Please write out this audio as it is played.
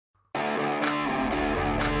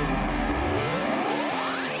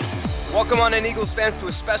Welcome on in, Eagles fans, to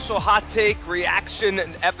a special hot take reaction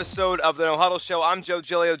episode of the No-Huddle Show. I'm Joe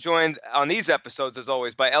Giglio, joined on these episodes, as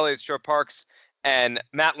always, by Eliot, Shorr-Parks, and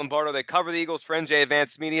Matt Lombardo. They cover the Eagles for NJ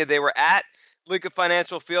Advanced Media. They were at Lincoln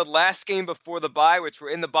Financial Field last game before the bye, which we're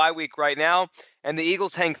in the bye week right now, and the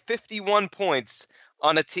Eagles hang 51 points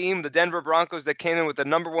on a team, the Denver Broncos, that came in with the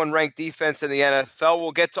number one ranked defense in the NFL.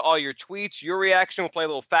 We'll get to all your tweets, your reaction. We'll play a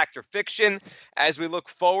little fact or fiction as we look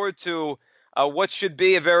forward to what should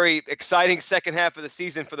be a very exciting second half of the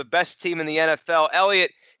season for the best team in the NFL.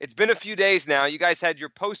 Eliot, it's been a few days now. You guys had your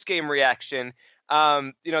post-game reaction.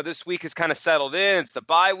 This week has kind of settled in. It's the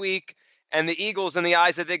bye week. And the Eagles, in the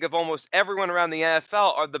eyes, I think, of almost everyone around the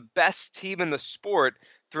NFL, are the best team in the sport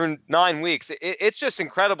through 9 weeks. It's just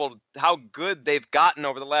incredible how good they've gotten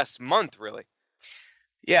over the last month, really.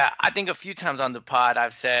 Yeah, I think a few times on the pod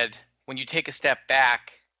I've said, when you take a step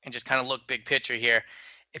back and just kind of look big picture here,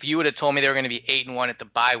 if you would have told me they were going to be 8-1 at the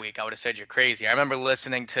bye week, I would have said you're crazy. I remember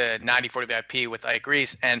listening to 90-40 VIP with Ike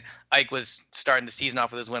Reese, and Ike was starting the season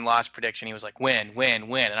off with his win-loss prediction. He was like, win.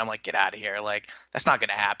 And I'm like, get out of here. Like, that's not going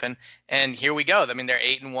to happen. And here we go. I mean, they're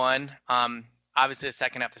 8-1. Obviously, the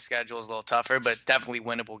second half of the schedule is a little tougher, but definitely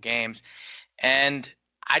winnable games. And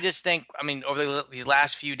I just think, over these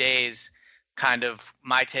last few days, kind of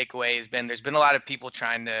my takeaway has been there's been a lot of people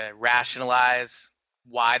trying to rationalize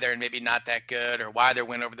why they're maybe not that good or why their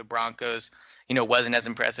win over the Broncos, wasn't as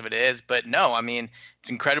impressive as it is. But no, it's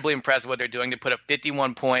incredibly impressive what they're doing to put up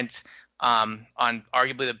 51 points on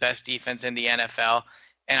arguably the best defense in the NFL.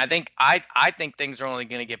 And I think things are only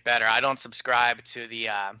going to get better. I don't subscribe to the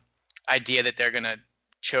idea that they're going to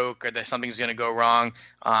choke or that something's going to go wrong.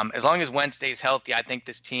 As long as Wentz stays healthy, I think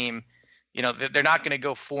this team, they're not going to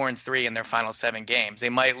go 4-3 in their final 7 games. They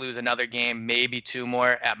might lose another game, maybe 2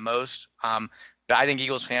 more at most. But I think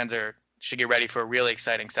Eagles fans should get ready for a really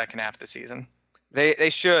exciting second half of the season. They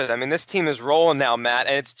should. This team is rolling now, Matt,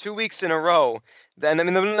 and it's 2 weeks in a row. The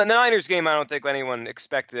Niners game, I don't think anyone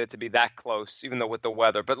expected it to be that close, even though with the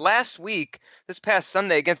weather. But last week, this past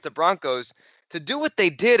Sunday against the Broncos, to do what they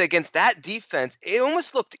did against that defense, it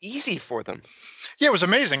almost looked easy for them. Yeah, it was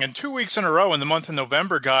amazing. And 2 weeks in a row in the month of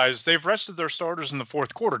November, guys, they've rested their starters in the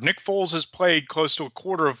fourth quarter. Nick Foles has played close to a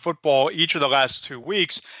quarter of football each of the last 2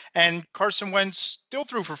 weeks. And Carson Wentz still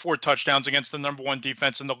threw for 4 touchdowns against the number one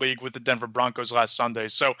defense in the league with the Denver Broncos last Sunday.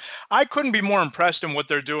 So I couldn't be more impressed in what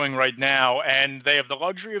they're doing right now. And they have the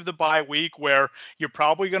luxury of the bye week where you're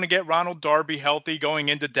probably going to get Ronald Darby healthy going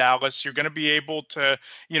into Dallas. You're going to be able to,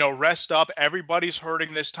 rest up. Everybody's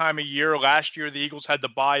hurting this time of year. Last year, the Eagles had the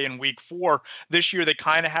bye in week 4. This year, they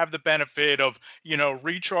kind of have the benefit of,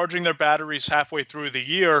 recharging their batteries halfway through the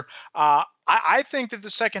year. I think that the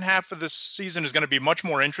second half of this season is going to be much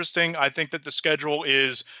more interesting. I think that the schedule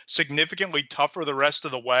is significantly tougher the rest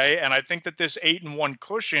of the way. And I think that this 8-1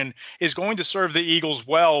 cushion is going to serve the Eagles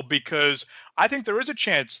well, because I think there is a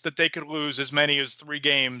chance that they could lose as many as 3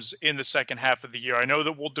 games in the second half of the year. I know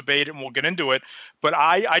that we'll debate it and we'll get into it, but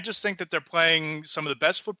I just think that they're playing some of the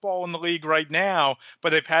best football in the league right now, but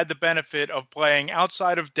they've had the benefit of playing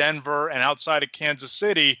outside of Denver and outside of Kansas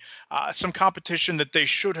City, some competition that they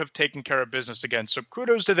should have taken care of business against. So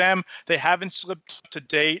kudos to them. They haven't slipped to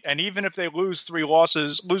date. And even if they lose 3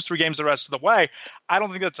 games the rest of the way, I don't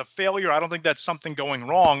think that's a failure. I don't think that's something going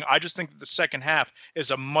wrong. I just think that the second half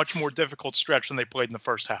is a much more difficult stretch than they played in the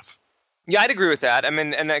first half. Yeah, I'd agree with that.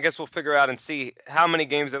 And I guess we'll figure out and see how many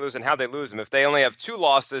games they lose and how they lose them. If they only have 2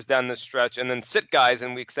 losses down this stretch and then sit guys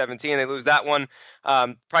in week 17, they lose that one.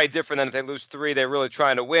 Probably different than if they lose 3, they're really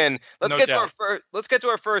trying to win. Let's get to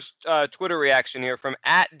our first Twitter reaction here from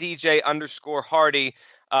 @DJ_Hardy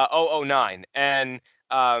 009. And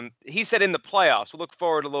he said in the playoffs. We'll look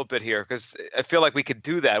forward a little bit here because I feel like we could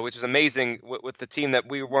do that, which is amazing with the team that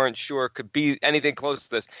we weren't sure could be anything close to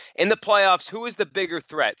this. In the playoffs, who is the bigger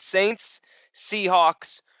threat? Saints,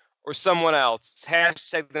 Seahawks, or someone else?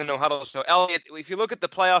 Hashtag the No-Huddle Show. Eliot, if you look at the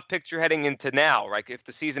playoff picture heading into now, right, if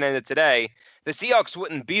the season ended today, the Seahawks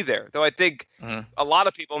wouldn't be there. Though I think a lot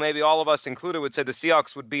of people, maybe all of us included, would say the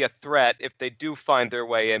Seahawks would be a threat if they do find their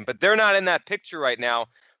way in. But they're not in that picture right now.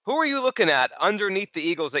 Who are you looking at underneath the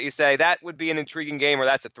Eagles that you say that would be an intriguing game or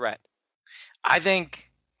that's a threat? I think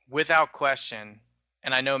without question,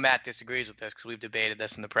 and I know Matt disagrees with this because we've debated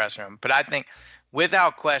this in the press room, but I think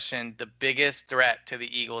without question, the biggest threat to the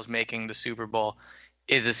Eagles making the Super Bowl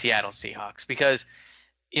is the Seattle Seahawks. Because,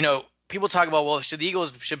 people talk about, well, should the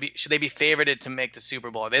Eagles should they be favorited to make the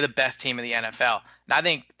Super Bowl? Are they the best team in the NFL? And I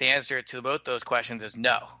think the answer to both those questions is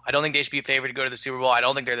no. I don't think they should be favored to go to the Super Bowl. I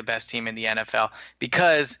don't think they're the best team in the NFL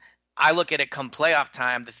because I look at it come playoff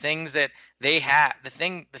time, the things that they have, the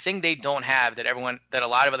thing they don't have that a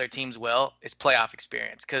lot of other teams will is playoff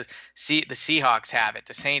experience. Because the Seahawks have it,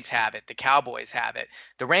 the Saints have it, the Cowboys have it,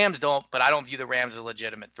 the Rams don't, but I don't view the Rams as a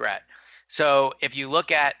legitimate threat. So if you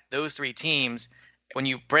look at those three teams, when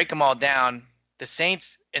you break them all down, the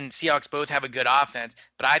Saints and Seahawks both have a good offense,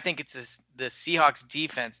 but I think it's the Seahawks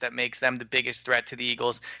defense that makes them the biggest threat to the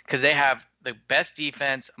Eagles, because they have the best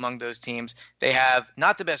defense among those teams. They have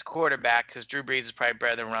not the best quarterback, because Drew Brees is probably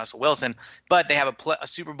better than Russell Wilson, but they have a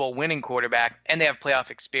Super Bowl winning quarterback, and they have playoff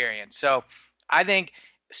experience. So I think,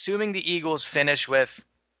 assuming the Eagles finish with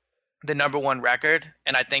the number one record,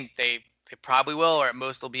 and I think they probably will, or at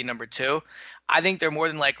most they'll be number two, I think they're more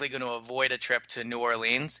than likely going to avoid a trip to New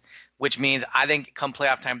Orleans, which means I think come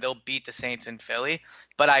playoff time they'll beat the Saints in Philly.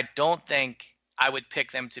 But I don't think I would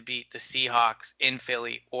pick them to beat the Seahawks in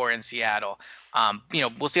Philly or in Seattle.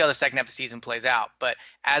 We'll see how the second half of the season plays out. But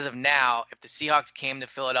as of now, if the Seahawks came to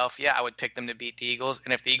Philadelphia, I would pick them to beat the Eagles.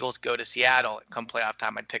 And if the Eagles go to Seattle come playoff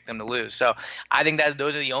time, I'd pick them to lose. So I think that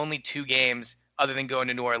those are the only two games, other than going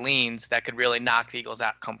to New Orleans, that could really knock the Eagles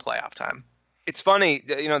out come playoff time. It's funny,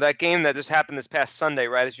 that game that just happened this past Sunday,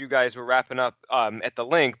 right as you guys were wrapping up at the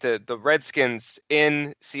link, the Redskins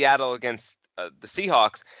in Seattle against the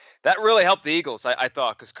Seahawks, that really helped the Eagles, I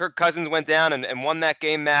thought, because Kirk Cousins went down and won that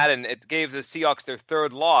game, Matt, and it gave the Seahawks their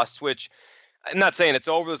third loss, which I'm not saying it's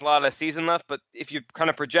over. There's a lot of the season left, but if you're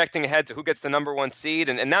kind of projecting ahead to who gets the number one seed,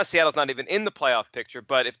 and now Seattle's not even in the playoff picture,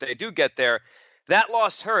 but if they do get there, that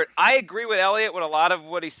loss hurt. I agree with Eliot with a lot of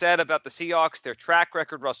what he said about the Seahawks, their track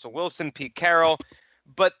record, Russell Wilson, Pete Carroll.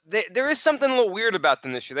 But there is something a little weird about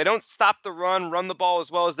them this year. They don't stop the run the ball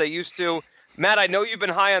as well as they used to. Matt, I know you've been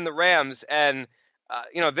high on the Rams, and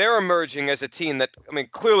they're emerging as a team that,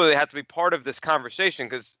 clearly they have to be part of this conversation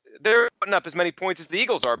because they're putting up as many points as the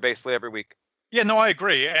Eagles are basically every week. Yeah, no, I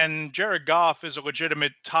agree. And Jared Goff is a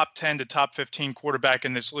legitimate top 10 to top 15 quarterback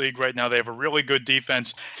in this league right now. They have a really good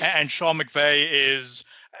defense. And Sean McVay is,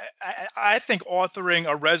 I think, authoring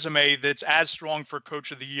a resume that's as strong for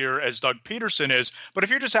Coach of the Year as Doug Peterson is. But if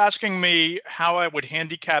you're just asking me how I would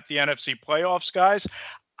handicap the NFC playoffs, guys,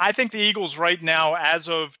 I think the Eagles right now, as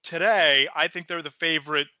of today, I think they're the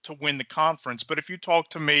favorite to win the conference. But if you talk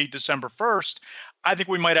to me December 1st, I think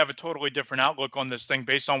we might have a totally different outlook on this thing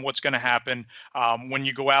based on what's going to happen when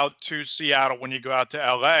you go out to Seattle, when you go out to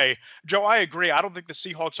LA. Joe, I agree. I don't think the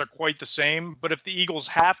Seahawks are quite the same. But if the Eagles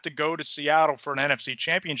have to go to Seattle for an NFC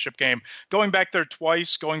championship game, going back there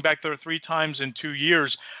twice, going back there 3 times in 2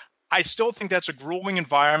 years, I still think that's a grueling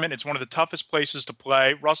environment. It's one of the toughest places to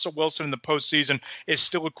play. Russell Wilson in the postseason is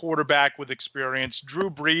still a quarterback with experience. Drew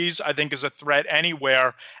Brees, I think, is a threat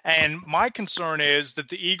anywhere. And my concern is that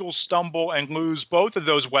the Eagles stumble and lose both of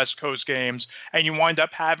those West Coast games, and you wind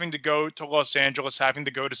up having to go to Los Angeles, having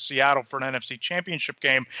to go to Seattle for an NFC championship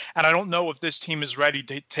game. And I don't know if this team is ready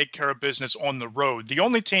to take care of business on the road. The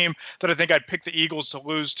only team that I think I'd pick the Eagles to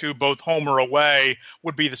lose to, both home or away,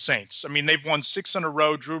 would be the Saints. They've won 6 in a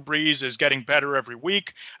row. Drew Brees is getting better every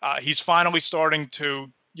week. He's finally starting to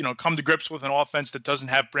come to grips with an offense that doesn't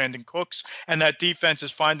have Brandon Cooks, and that defense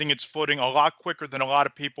is finding its footing a lot quicker than a lot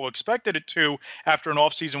of people expected it to after an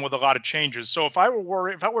offseason with a lot of changes. So if I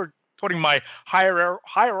were putting my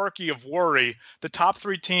hierarchy of worry, the top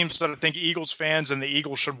 3 teams that I think Eagles fans and the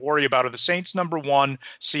Eagles should worry about are the Saints number 1,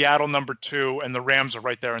 Seattle number 2, and the Rams are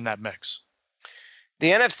right there in that mix. The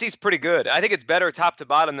NFC is pretty good. I think it's better top to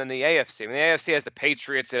bottom than the AFC. The AFC has the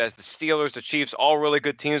Patriots, it has the Steelers, the Chiefs, all really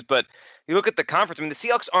good teams. But you look at the conference, the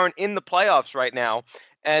Seahawks aren't in the playoffs right now.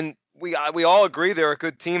 And we all agree they're a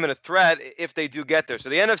good team and a threat if they do get there. So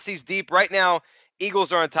the NFC's deep. Right now,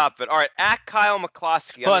 Eagles are on top of it. All right, at Kyle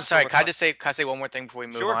McCloskey. Hold on, sorry. Can I say one more thing before we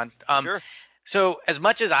move on? Sure. So as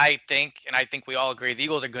much as I think we all agree, the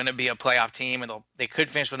Eagles are going to be a playoff team and they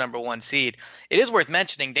could finish with number 1 seed, it is worth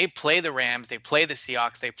mentioning they play the Rams, they play the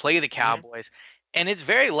Seahawks, they play the Cowboys, and it's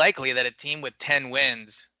very likely that a team with 10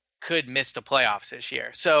 wins could miss the playoffs this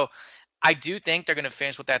year. So I do think they're going to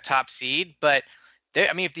finish with that top seed, but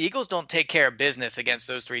if the Eagles don't take care of business against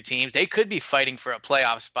those 3 teams, they could be fighting for a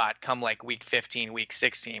playoff spot come like week 15, week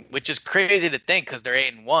 16, which is crazy to think because they're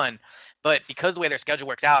 8-1. But because the way their schedule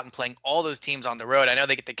works out and playing all those teams on the road, I know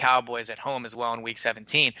they get the Cowboys at home as well in week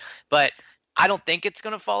 17. But I don't think it's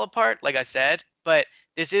going to fall apart, like I said. But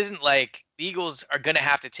this isn't like the Eagles are going to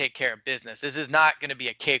have to take care of business. This is not going to be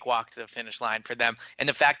a cakewalk to the finish line for them. And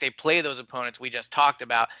the fact they play those opponents we just talked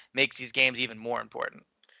about makes these games even more important.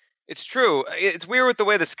 It's true. It's weird with the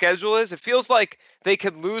way the schedule is. It feels like they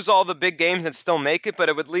could lose all the big games and still make it, but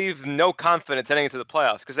it would leave no confidence heading into the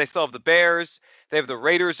playoffs because they still have the Bears, they have the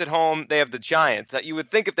Raiders at home, they have the Giants. You would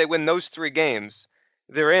think if they win those 3 games,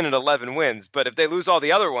 they're in at 11 wins. But if they lose all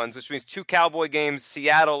the other ones, which means 2 Cowboy games,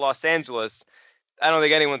 Seattle, Los Angeles, I don't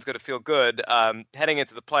think anyone's going to feel good heading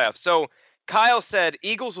into the playoffs. So Kyle said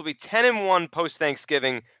Eagles will be 10-1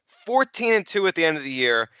 post-Thanksgiving, 14-2 at the end of the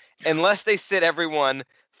year, unless they sit everyone.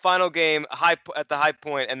 Final game at the high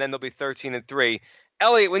point, and then they'll be 13-3.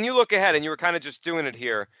 Eliot, when you look ahead, and you were kind of just doing it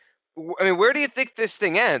here, I mean, where do you think this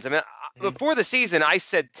thing ends? I mean, before the season, I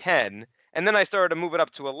said 10, and then I started to move it up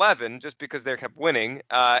to 11 just because they kept winning.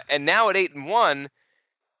 And now at 8-1,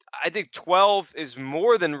 I think 12 is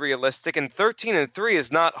more than realistic, and 13-3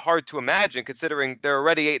 is not hard to imagine considering they're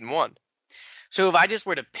already 8-1. So if I just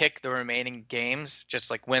were to pick the remaining games, just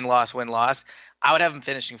like win, loss, I would have them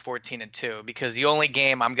finishing 14-2 because the only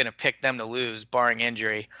game I'm going to pick them to lose, barring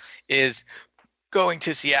injury, is going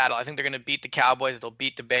to Seattle. I think they're going to beat the Cowboys. They'll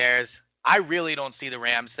beat the Bears. I really don't see the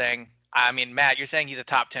Rams thing. I mean, Matt, you're saying he's a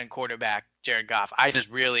top 10 quarterback, Jared Goff. I just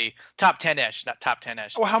really top 10-ish, not top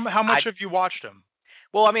 10-ish. Oh, how much have you watched him?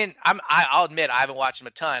 Well, I mean, I'll admit I haven't watched him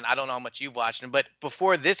a ton. I don't know how much you've watched him, but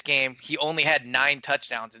before this game, he only had 9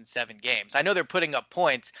 touchdowns in 7 games. I know they're putting up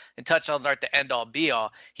points, and touchdowns aren't the end-all,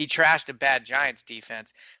 be-all. He trashed a bad Giants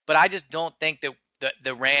defense, but I just don't think that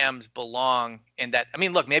the Rams belong in that. I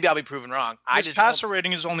mean, look, maybe I'll be proven wrong. His passer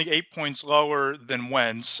rating is only 8 points lower than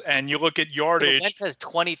Wentz, and you look at yardage. Wentz has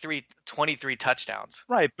 23 touchdowns.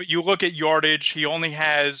 Right, but you look at yardage, he only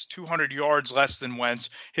has 200 yards less than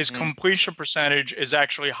Wentz. His completion percentage is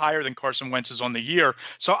actually higher than Carson Wentz's on the year.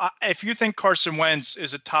 So if you think Carson Wentz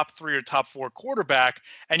is a top 3 or top 4 quarterback,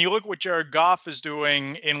 and you look at what Jared Goff is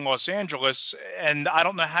doing in Los Angeles, and I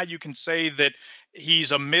don't know how you can say that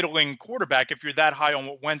he's a middling quarterback if you're that high on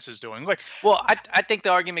what Wentz is doing. Well, I think the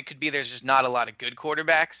argument could be there's just not a lot of good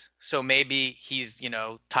quarterbacks. So maybe he's,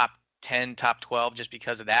 top 10, top 12 just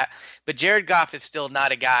because of that. But Jared Goff is still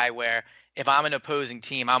not a guy where if I'm an opposing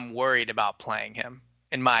team, I'm worried about playing him,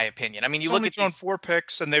 in my opinion. I mean, he's only thrown 4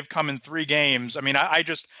 picks and they've come in 3 games. I mean, I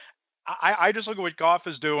just look at what Goff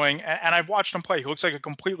is doing, and I've watched him play. He looks like a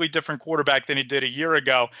completely different quarterback than he did a year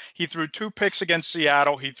ago. He threw 2 picks against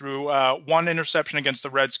Seattle. He threw 1 interception against the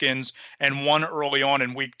Redskins and 1 early on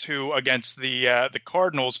in week 2 against the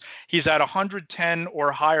Cardinals. He's at 110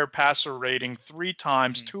 or higher passer rating 3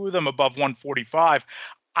 times, 2 of them above 145.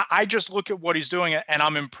 I just look at what he's doing, and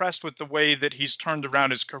I'm impressed with the way that he's turned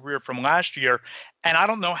around his career from last year. And I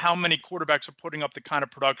don't know how many quarterbacks are putting up the kind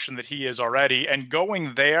of production that he is already. And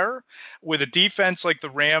going there with a defense like the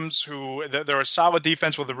Rams, who they're a solid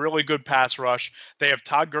defense with a really good pass rush. They have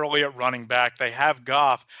Todd Gurley at running back. They have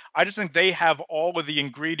Goff. I just think they have all of the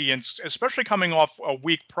ingredients, especially coming off a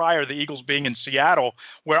week prior, the Eagles being in Seattle,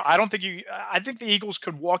 where I think the Eagles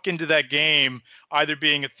could walk into that game either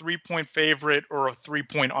being a 3-point favorite or a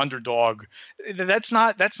 3-point underdog. That's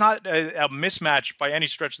not a mismatch by any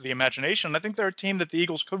stretch of the imagination. I think they're a team that the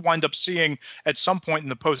Eagles could wind up seeing at some point in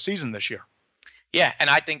the postseason this year. Yeah, and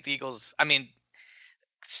I think the Eagles,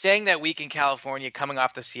 staying that week in California, coming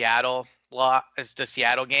off the Seattle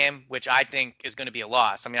game, which I think is going to be a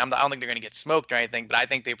loss. I don't think they're going to get smoked or anything, but I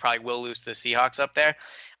think they probably will lose to the Seahawks up there.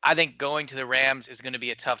 I think going to the Rams is going to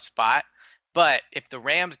be a tough spot. But if the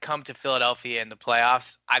Rams come to Philadelphia in the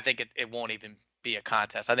playoffs, I think it won't even be a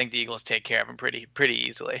contest. I think the Eagles take care of them pretty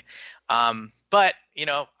easily. But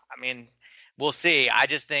we'll see. I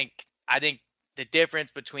think the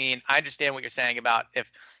difference between, I understand what you're saying about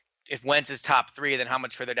if Wentz is top 3, then how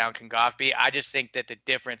much further down can Goff be? I just think that the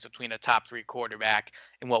difference between a top 3 quarterback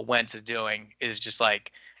and what Wentz is doing is just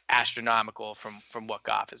like astronomical from what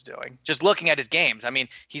Goff is doing. Just looking at his games.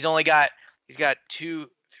 He's got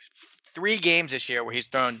 3 games this year where he's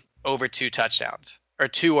thrown over 2 touchdowns or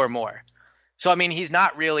 2 or more. So, he's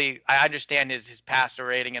not really – I understand his passer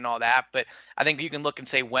rating and all that, but I think you can look and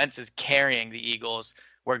say Wentz is carrying the Eagles,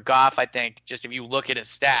 where Goff, I think, just if you look at his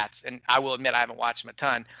stats, and I will admit I haven't watched him a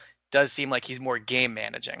ton, does seem like he's more game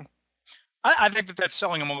managing. I think that's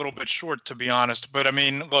selling him a little bit short, to be honest. But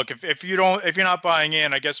look, if you're not buying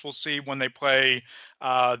in, I guess we'll see when they play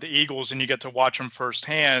the Eagles and you get to watch them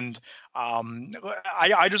firsthand.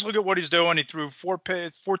 I just look at what he's doing. He threw 4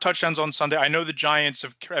 touchdowns on Sunday. I know the Giants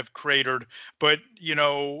have cratered, but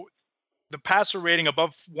the passer rating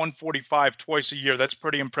above 145 twice a year, that's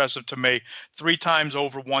pretty impressive to me. 3 times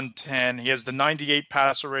over 110. He has the 98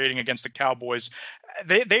 passer rating against the Cowboys.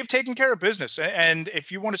 They've taken care of business. And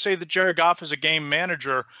if you want to say that Jared Goff is a game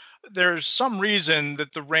manager, there's some reason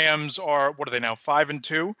that the Rams are, what are they now,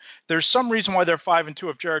 5-2? There's some reason why they're 5-2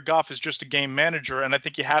 if Jared Goff is just a game manager. And I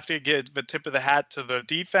think you have to give the tip of the hat to the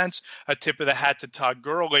defense, a tip of the hat to Todd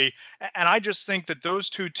Gurley. And I just think that those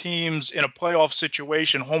 2 teams in a playoff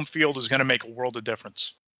situation, home field is going to make a world of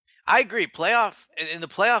difference. I agree. In the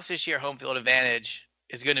playoffs this year, home field advantage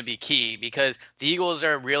is going to be key because the Eagles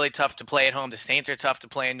are really tough to play at home. The Saints are tough to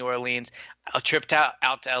play in New Orleans. A trip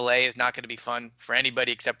out to LA is not going to be fun for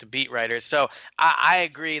anybody except the beat writers. So I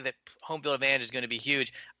agree that home field advantage is going to be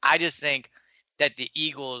huge. I just think that the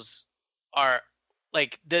Eagles are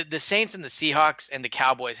like the Saints and the Seahawks and the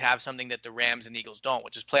Cowboys have something that the Rams and Eagles don't,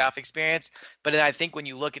 which is playoff experience. But then I think when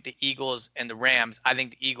you look at the Eagles and the Rams, I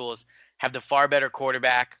think the Eagles have the far better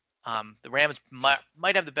quarterback. The Rams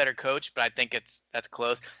might have the better coach, but I think that's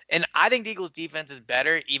close. And I think the Eagles defense is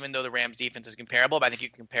better, even though the Rams defense is comparable. But I think you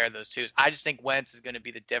can compare those two. I just think Wentz is going to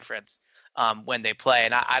be the difference when they play.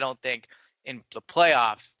 And I don't think in the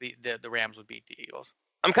playoffs the Rams would beat the Eagles.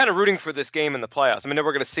 I'm kind of rooting for this game in the playoffs. I mean,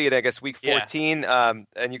 we're going to see it, I guess, week 14. Yeah.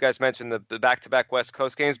 And you guys mentioned the back-to-back West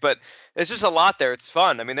Coast games, but there's just a lot there. It's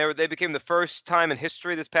fun. I mean, they became the first time in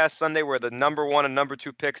history this past Sunday where the number 1 and number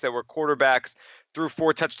 2 picks that were quarterbacks threw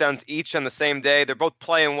 4 touchdowns each on the same day. They're both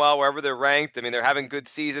playing well wherever they're ranked. I mean, they're having good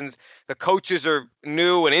seasons. The coaches are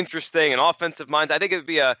new and interesting and offensive minds. I think it would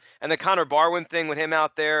be and the Connor Barwin thing with him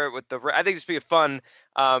out there I think it'd be a fun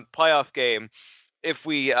playoff game if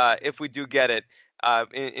we do get it.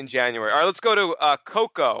 In January. All right, let's go to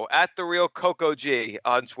Coco at the real Coco G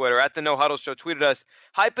on Twitter at the No-Huddle Show. Tweeted us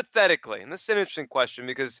hypothetically, and this is an interesting question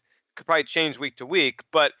because it could probably change week to week.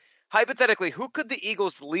 But hypothetically, who could the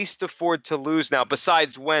Eagles least afford to lose now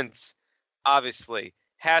besides Wentz? Obviously,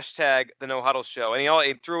 hashtag the No-Huddle Show, and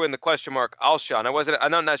he threw in the question mark Alshon.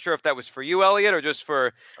 I'm not sure if that was for you, Eliot, or just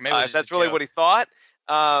for if that's really what he thought.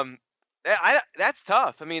 That's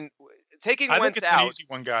tough. I mean. Taking Wentz it's out. An easy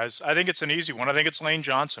one, guys. I think it's an easy one. I think it's Lane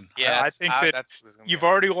Johnson. Yeah, I think that you've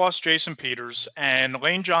already lost Jason Peters, and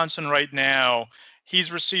Lane Johnson right now,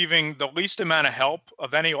 he's receiving the least amount of help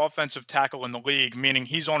of any offensive tackle in the league, meaning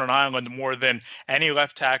he's on an island more than any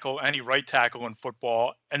left tackle, any right tackle in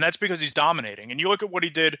football. And that's because he's dominating. And you look at what he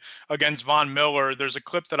did against Von Miller. There's a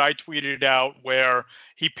clip that I tweeted out where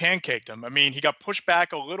he pancaked him. I mean, he got pushed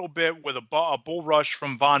back a little bit with a bull rush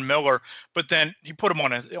from Von Miller, but then he put him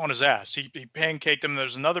on his ass. He pancaked him.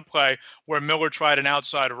 There's another play where Miller tried an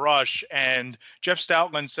outside rush, and Jeff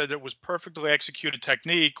Stoutland said it was perfectly executed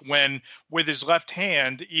technique when, with his left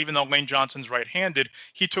hand, even though Lane Johnson's right-handed,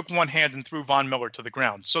 he took one hand and threw Von Miller to the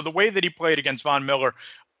ground. So the way that he played against Von Miller,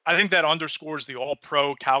 I think that underscores the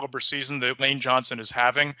all-pro caliber season that Lane Johnson is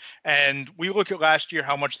having. And we look at last year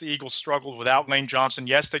how much the Eagles struggled without Lane Johnson.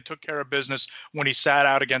 Yes, they took care of business when he sat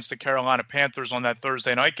out against the Carolina Panthers on that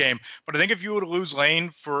Thursday night game. But I think if you were to lose Lane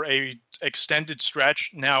for a extended stretch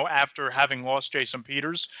now after having lost Jason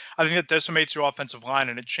Peters, I think that decimates your offensive line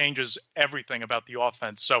and it changes everything about the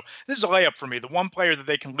offense. So this is a layup for me. The one player that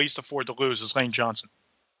they can least afford to lose is Lane Johnson.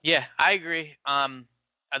 Yeah, I agree.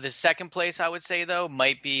 The second place I would say, though,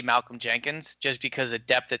 might be Malcolm Jenkins, just because the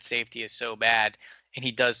depth at safety is so bad and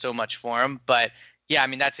he does so much for him. But, yeah, I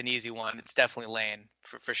mean, that's an easy one. It's definitely Lane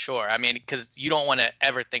for sure. I mean, because you don't want to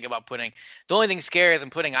ever think about putting – the only thing scarier than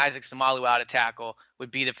putting Isaac Samalu out of tackle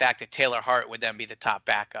would be the fact that Taylor Hart would then be the top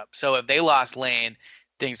backup. So if they lost Lane,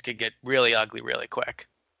 things could get really ugly really quick.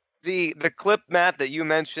 The clip, Matt, that you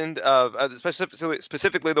mentioned of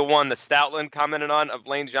specifically the one that Stoutland commented on of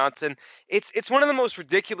Lane Johnson, it's one of the most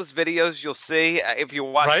ridiculous videos you'll see if you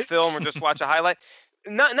watch film or just watch a highlight.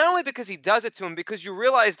 Not only because he does it to him, because you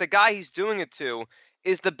realize the guy he's doing it to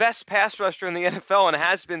is the best pass rusher in the NFL and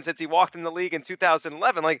has been since he walked in the league in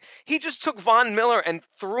 2011. Like, he just took Von Miller and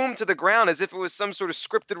threw him to the ground as if it was some sort of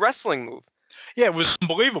scripted wrestling move. Yeah, it was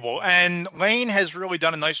unbelievable. And Lane has really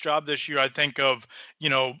done a nice job this year, I think, of,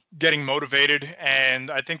 getting motivated.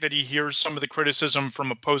 And I think that he hears some of the criticism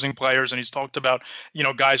from opposing players. And he's talked about,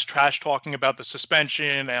 guys trash talking about the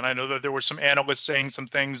suspension. And I know that there were some analysts saying some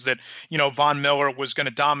things that, Von Miller was going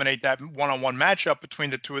to dominate that one-on-one matchup between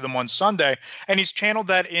the two of them on Sunday. And he's channeled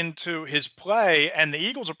that into his play. And the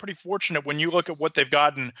Eagles are pretty fortunate when you look at what they've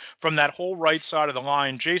gotten from that whole right side of the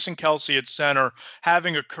line. Jason Kelce at center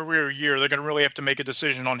having a career year. They're going to really have to make a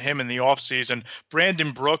decision on him in the offseason.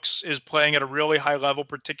 Brandon Brooks is playing at a really high level,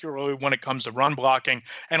 particularly when it comes to run blocking.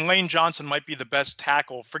 And Lane Johnson might be the best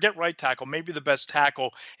tackle. Forget right tackle, maybe the best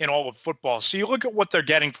tackle in all of football. So you look at what they're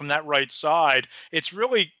getting from that right side. It's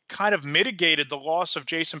really kind of mitigated the loss of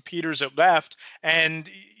Jason Peters at left. And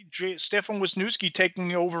Stefan Wisniewski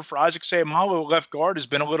taking over for Isaac Seumalo left guard has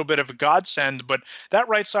been a little bit of a godsend, but that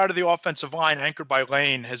right side of the offensive line anchored by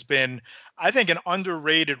Lane has been, I think, an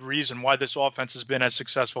underrated reason why this offense has been as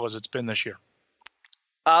successful as it's been this year.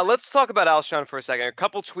 Let's talk about Alshon for a second. A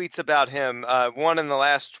couple tweets about him, one in the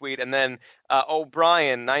last tweet, and then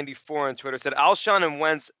O'Brien94 on Twitter said, Alshon and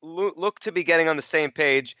Wentz look to be getting on the same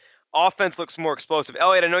page. Offense looks more explosive.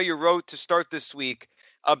 Eliot, I know you wrote to start this week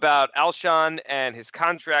about Alshon and his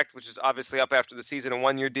contract, which is obviously up after the season, a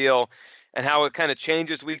 1-year deal, and how it kind of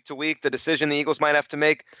changes week to week, the decision the Eagles might have to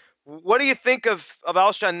make. What do you think of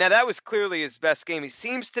Alshon? Now, that was clearly his best game. He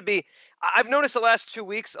seems to be, I've noticed the last 2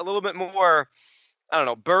 weeks, a little bit more, I don't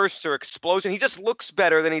know, burst or explosion. He just looks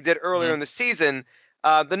better than he did earlier in the season.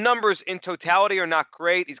 The numbers in totality are not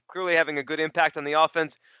great. He's clearly having a good impact on the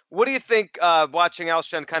offense. What do you think watching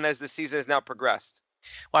Alshon kind of as the season has now progressed?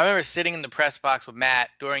 Well, I remember sitting in the press box with Matt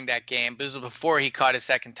during that game. This was before he caught his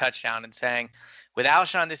second touchdown, and saying, with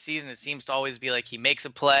Alshon this season, it seems to always be like he makes a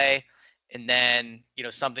play and then,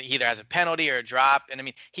 something, he either has a penalty or a drop. And I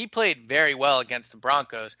mean, he played very well against the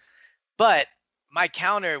Broncos. But my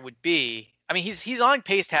counter would be, I mean, he's on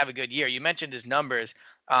pace to have a good year. You mentioned his numbers.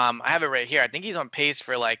 I have it right here. I think he's on pace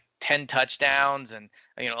for like 10 touchdowns and,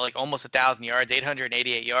 like almost 1,000 yards,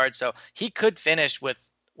 888 yards. So he could finish with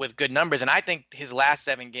good numbers. And I think his last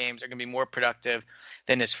 7 games are going to be more productive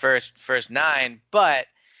than his first 9. But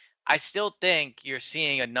I still think you're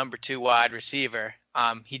seeing a number 2 wide receiver.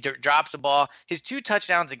 He drops the ball. His 2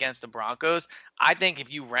 touchdowns against the Broncos, I think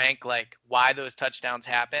if you rank like why those touchdowns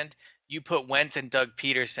happened, you put Wentz and Doug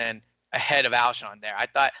Peterson ahead of Alshon there. I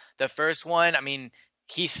thought the first one, I mean,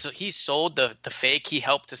 he sold the fake. He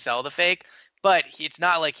helped to sell the fake. But it's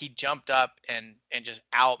not like he jumped up and just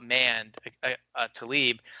outmanned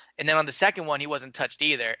Talib. And then on the second one, he wasn't touched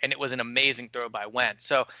either. And it was an amazing throw by Wentz.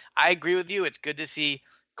 So I agree with you. It's good to see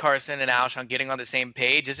Carson and Alshon getting on the same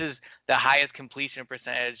page. This is the highest completion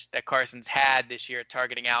percentage that Carson's had this year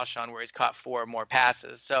targeting Alshon, where he's caught 4 or more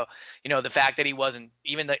passes. So, the fact that he wasn't,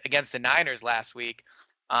 even against the Niners last week,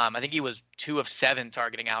 I think he was 2 of 7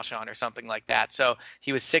 targeting Alshon or something like that. So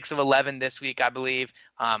he was 6 of 11 this week, I believe.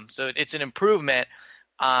 So it's an improvement.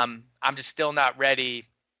 I'm just still not ready,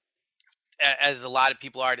 as a lot of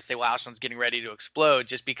people are, to say, well, Alshon's getting ready to explode,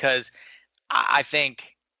 just because I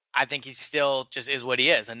think he still just is what he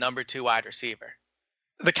is, a number 2 wide receiver.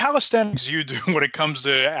 The calisthenics you do when it comes to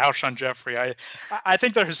Alshon Jeffery, I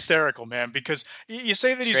think they're hysterical, man, because you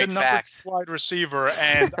say that he's a number 2 wide receiver,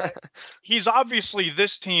 and he's obviously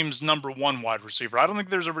this team's number 1 wide receiver. I don't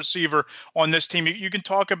think there's a receiver on this team. You can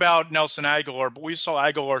talk about Nelson Aguilar, but we saw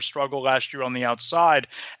Aguilar struggle last year on the outside,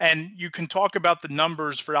 and you can talk about the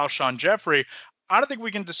numbers for Alshon Jeffery. I don't think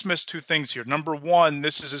we can dismiss 2 things here. Number 1,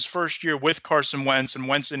 this is his first year with Carson Wentz, and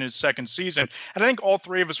Wentz in his second season. And I think all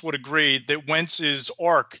 3 of us would agree that Wentz's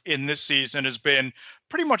arc in this season has been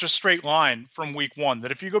pretty much a straight line from week 1.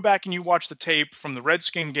 That if you go back and you watch the tape from the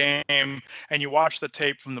Redskin game and you watch the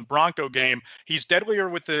tape from the Bronco game, he's deadlier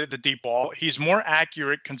with the deep ball. He's more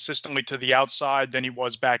accurate consistently to the outside than he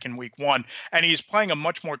was back in week 1. And he's playing a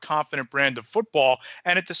much more confident brand of football.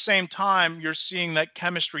 And at the same time, you're seeing that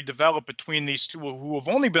chemistry develop between these 2 who have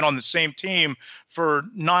only been on the same team for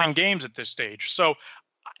 9 games at this stage. So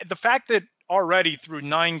the fact that already through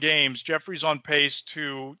 9 games, Jeffrey's on pace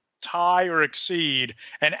to tie or exceed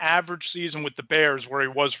an average season with the Bears where he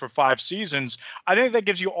was for 5 seasons, I think that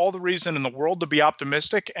gives you all the reason in the world to be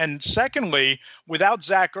optimistic. And secondly, without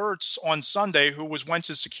Zach Ertz on Sunday, who was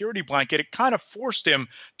Wentz's security blanket, it kind of forced him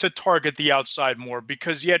to target the outside more,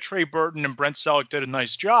 because Trey Burton and Brent Selleck did a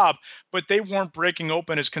nice job, but they weren't breaking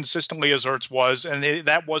open as consistently as Ertz was, and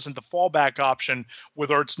that wasn't the fallback option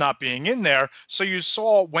with Ertz not being in there. So you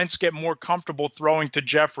saw Wentz get more comfortable throwing to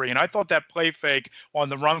Jeffery, and I thought that play fake on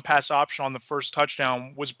the run pass option on the first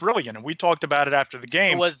touchdown was brilliant, and we talked about it after the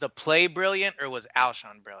game. Was the play brilliant, or was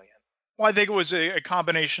Alshon brilliant? Well, I think it was a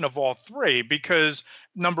combination of all 3, because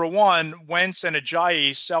number 1, Wentz and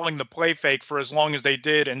Ajayi selling the play fake for as long as they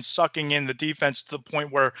did and sucking in the defense to the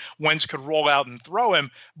point where Wentz could roll out and throw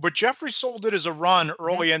him. But Jeffrey sold it as a run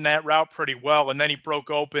early in that route pretty well, and then he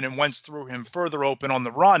broke open and Wentz threw him further open on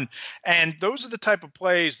the run. And those are the type of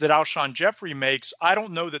plays that Alshon Jeffery makes. I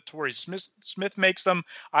don't know that Torrey Smith makes them.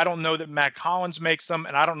 I don't know that Matt Collins makes them.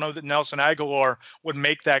 And I don't know that Nelson Aguilar would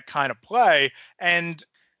make that kind of play. And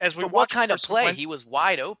but what kind of play? He was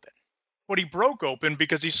wide open. But he broke open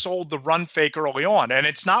because he sold the run fake early on. And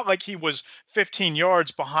it's not like he was 15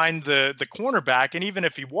 yards behind the cornerback. And even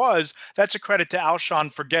if he was, that's a credit to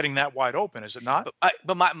Alshon for getting that wide open, is it not?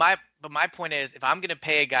 But my point is, if I'm going to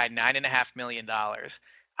pay a guy $9.5 million,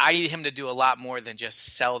 I need him to do a lot more than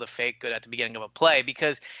just sell the fake good at the beginning of a play,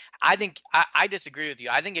 because I think I disagree with you.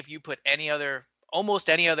 I think if you put almost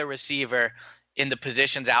any other receiver in the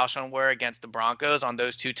positions Alshon were against the Broncos on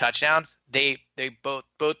those 2 touchdowns, they both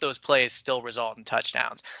those plays still result in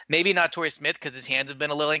touchdowns. Maybe not Torrey Smith, because his hands have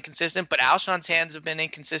been a little inconsistent, but Alshon's hands have been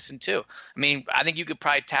inconsistent too. I mean, I think you could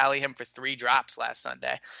probably tally him for 3 drops last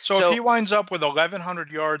Sunday. So if he winds up with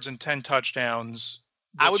 1,100 yards and 10 touchdowns,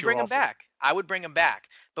 I would bring him back.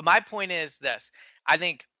 But my point is this. I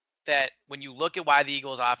think that when you look at why the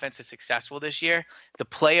Eagles offense is successful this year, the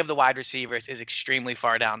play of the wide receivers is extremely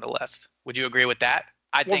far down the list. Would you agree with that?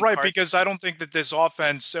 Because I don't think that this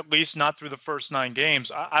offense, at least not through the first 9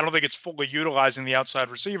 games, I don't think it's fully utilizing the outside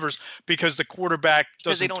receivers because the quarterback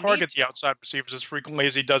doesn't target the outside receivers as frequently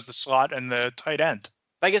as he does the slot and the tight end.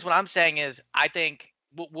 But I guess what I'm saying is I think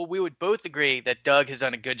we would both agree that Doug has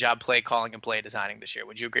done a good job play calling and play designing this year.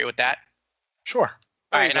 Would you agree with that? Sure.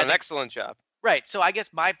 All right, he's done an excellent job. Right. So I guess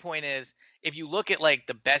my point is if you look at like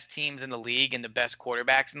the best teams in the league and the best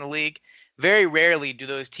quarterbacks in the league, very rarely do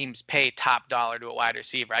those teams pay top dollar to a wide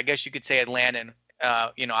receiver. I guess you could say Atlanta,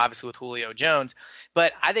 obviously with Julio Jones.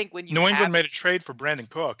 But I think when New England made a trade for Brandon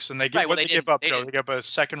Cooks, and they give up, Joe? They gave up a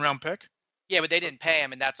second-round pick? Yeah, but they didn't pay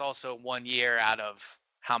him, and that's also 1 year out of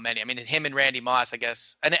how many? I mean, him and Randy Moss, I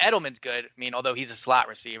guess. And Edelman's good. I mean, although he's a slot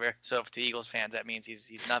receiver. So to Eagles fans, that means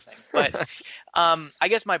he's nothing. But I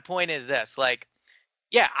guess my point is this. Like,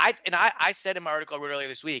 yeah, I said in my article I wrote earlier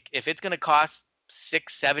this week, if it's going to cost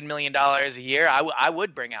 $6-7 million a year, I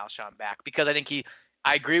would bring Alshon back because I think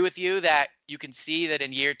I agree with you that you can see that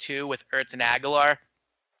in year 2 with Ertz and Aguilar,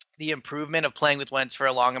 the improvement of playing with Wentz for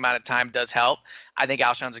a long amount of time does help. I think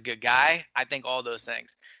Alshon's a good guy. I think all those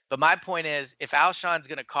things. But my point is, if Alshon's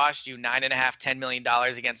going to cost you $9.5-10 million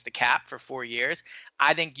against the cap for 4 years,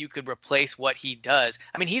 I think you could replace what he does.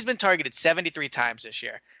 I mean, he's been targeted 73 times this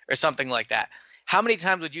year or something like that. How many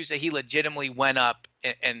times would you say he legitimately went up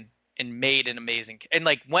and made an amazing and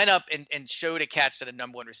like went up and showed a catch that a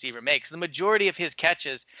number 1 receiver makes? The majority of his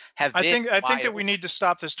catches have been. I think that we need to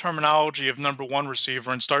stop this terminology of number 1 receiver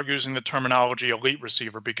and start using the terminology elite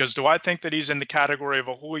receiver, because do I think that he's in the category of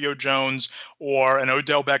a Julio Jones or an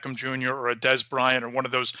Odell Beckham Jr. or a Dez Bryant or one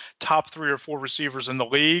of those top 3 or 4 receivers in the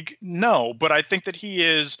league? No, but I think that he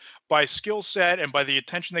is, by skill set and by the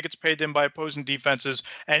attention that gets paid to him by opposing defenses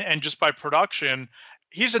and just by production,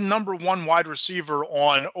 he's a number 1 wide receiver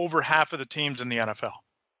on over half of the teams in the NFL,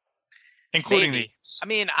 including the. I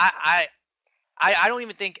mean, I don't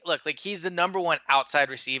even think. Look, like he's the number 1 outside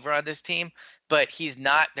receiver on this team, but he's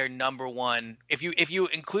not their number 1. If you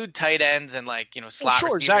include tight ends and slot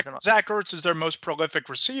receivers. Zach Ertz is their most prolific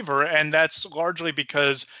receiver, and that's largely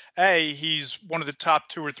because he's one of the top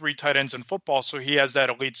 2 or 3 tight ends in football, so he has that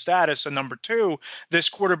elite status. And number 2, this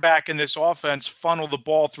quarterback and this offense funnel the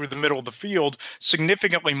ball through the middle of the field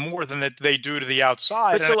significantly more than that they do to the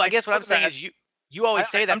outside. But so I guess what I'm saying is you always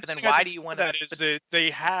say that, but then why do you want to? That is that they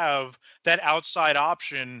have that outside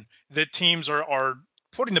option that teams are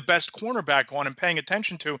putting the best cornerback on and paying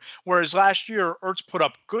attention to. Whereas last year, Ertz put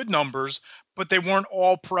up good numbers, but they weren't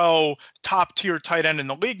all pro top tier tight end in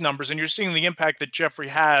the league numbers. And you're seeing the impact that Jeffery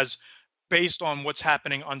has based on what's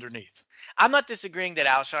happening underneath. I'm not disagreeing that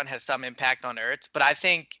Alshon has some impact on Ertz, but I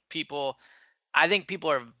think people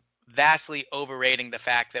are vastly overrating the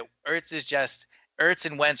fact that Ertz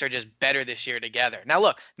and Wentz are just better this year together. Now,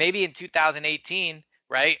 look, maybe in 2018,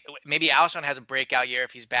 right? Maybe Alshon has a breakout year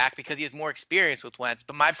if he's back because he has more experience with Wentz.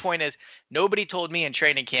 But my point is, nobody told me in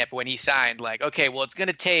training camp when he signed, like, okay, well, it's going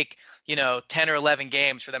to take, 10 or 11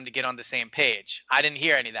 games for them to get on the same page. I didn't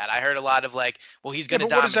hear any of that. I heard a lot of like, well, he's going to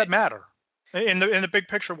dominate. What does that matter? In the big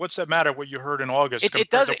picture, what's that matter what you heard in August? It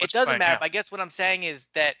doesn't matter. Now. I guess what I'm saying is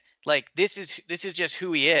that like this is just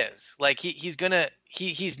who he is. Like he's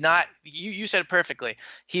not. You said it perfectly.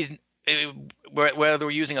 He's whether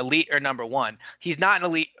we're using elite or number 1, he's not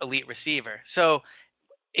an elite receiver. So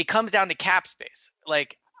it comes down to cap space.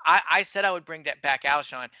 Like I said, I would bring that back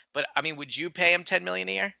Alshon, but I mean, would you pay him $10 million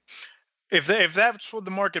a year? If that's what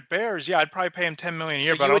the market bears, yeah, I'd probably pay him $10 million a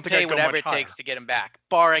year. So but I don't think I'd go whatever much it takes to get him back,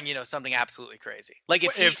 barring something absolutely crazy. Like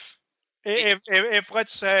if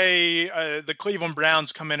let's say the Cleveland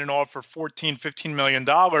Browns come in and offer $14-15 million,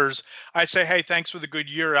 I say, hey, thanks for the good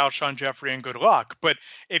year, Alshon Jeffery, and good luck. But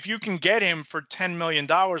if you can get him for $10 million,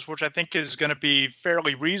 which I think is going to be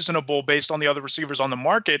fairly reasonable based on the other receivers on the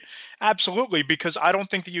market, absolutely, because I don't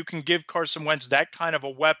think that you can give Carson Wentz that kind of a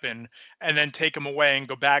weapon and then take him away and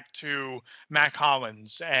go back to Mac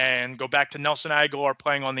Hollins and go back to Nelson Aguilar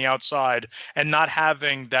playing on the outside and not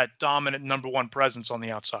having that dominant number 1 presence on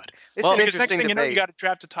the outside. Because next thing you know, you got to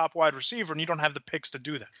draft a top wide receiver, and you don't have the picks to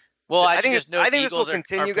do that. Well, I think this will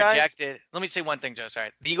continue, guys. Let me say one thing, Joe.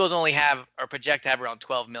 Sorry, the Eagles only project to have around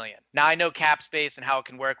 $12 million. Now I know cap space and how it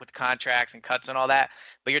can work with contracts and cuts and all that,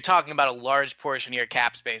 but you're talking about a large portion of your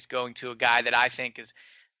cap space going to a guy that I think is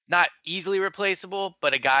not easily replaceable,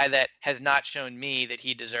 but a guy that has not shown me that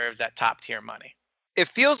he deserves that top tier money. It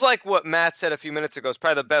feels like what Matt said a few minutes ago is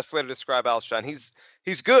probably the best way to describe Alshon.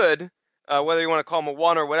 He's good. Whether you want to call him a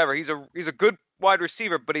 1 or whatever, he's a good wide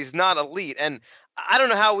receiver, but he's not elite. And I don't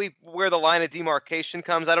know where the line of demarcation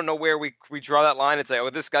comes. I don't know where we draw that line and say, oh,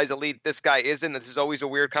 this guy's elite, this guy isn't. This is always a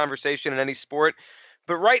weird conversation in any sport.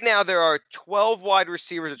 But right now there are 12 wide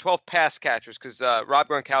receivers or 12 pass catchers because Rob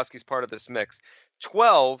Gronkowski is part of this mix.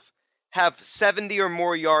 12 have 70 or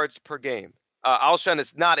more yards per game. Alshon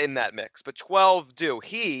is not in that mix, but 12 do.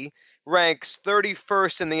 He ranks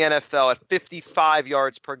 31st in the NFL at 55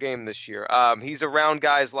 yards per game this year. He's around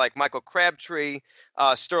guys like Michael Crabtree,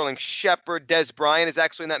 Sterling Shepard, Dez Bryant is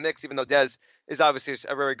actually in that mix, even though Dez is obviously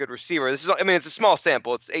a very good receiver. It's a small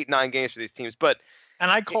sample. It's 8-9 games for these teams, but. And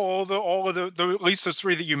I call all of the at least those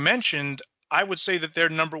three that you mentioned, I would say that they're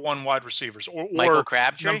number one wide receivers. Or Michael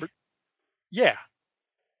Crabtree? Yeah.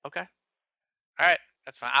 Okay. All right.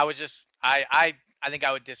 That's fine. I think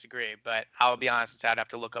I would disagree, but I'll be honest, I'd have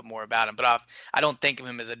to look up more about him. But I don't think of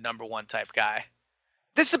him as a number one type guy.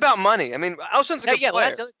 This is about money. I mean, Alshon's a good player. Well,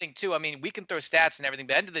 that's the other thing, too. I mean, we can throw stats and everything,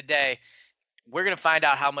 but at the end of the day, we're going to find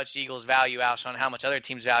out how much the Eagles value Alshon, how much other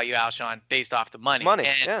teams value Alshon based off the money.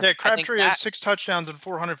 Yeah, Crabtree has 6 touchdowns and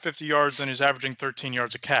 450 yards, and is averaging 13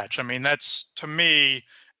 yards a catch. I mean, that's, to me,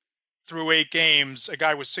 through 8 games, a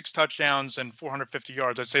guy with 6 touchdowns and 450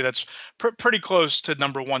 yards. I'd say that's pretty close to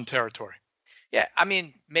number one territory. Yeah, I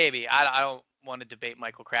mean, maybe. I don't want to debate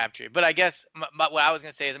Michael Crabtree, but I guess what I was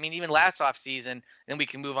going to say is, I mean, even last offseason, then we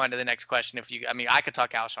can move on to the next question. I could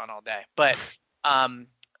talk Alshon all day, but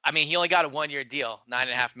I mean, he only got a 1-year deal,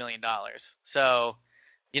 $9.5 million. So,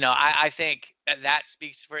 I think that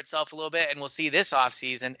speaks for itself a little bit, and we'll see this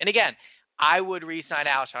offseason. And again, I would re-sign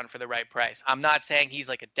Alshon for the right price. I'm not saying he's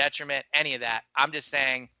like a detriment, any of that. I'm just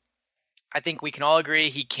saying I think we can all agree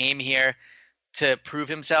he came here to prove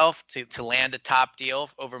himself, to land a top deal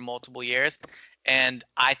over multiple years. And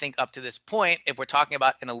I think up to this point, if we're talking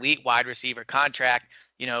about an elite wide receiver contract,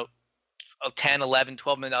 $10, $11,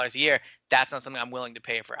 $12 million a year, that's not something I'm willing to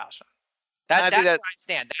pay for Alshon. That's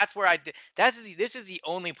where I stand. This is the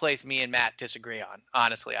only place me and Matt disagree on,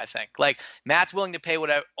 honestly, I think. Like, Matt's willing to pay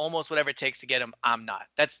almost whatever it takes to get him. I'm not.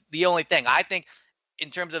 That's the only thing. I think in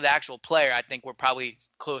terms of the actual player, I think we're probably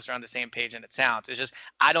closer on the same page than it sounds. It's just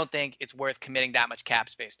I don't think it's worth committing that much cap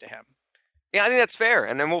space to him. Yeah, I think that's fair.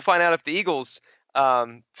 And then we'll find out if the Eagles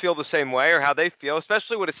feel the same way or how they feel,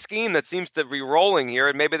 especially with a scheme that seems to be rolling here.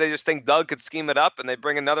 And maybe they just think Doug could scheme it up and they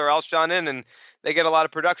bring another Alshon in and they get a lot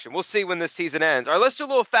of production. We'll see when this season ends. All right, let's do a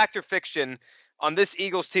little fact or fiction on this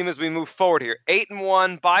Eagles team as we move forward here.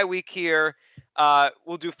 8-1, bye week here.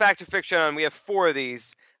 We'll do fact or fiction on, we have 4 of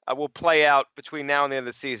these. Will play out between now and the end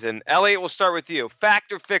of the season. Eliot, we'll start with you.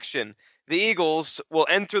 Fact or fiction? The Eagles will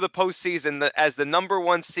enter the postseason as the number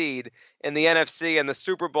 1 seed in the NFC, and the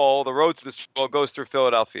Super Bowl, the road to the Super Bowl, goes through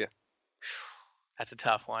Philadelphia. That's a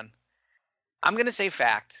tough one. I'm going to say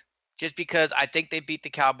fact, just because I think they beat the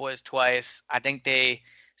Cowboys twice. I think they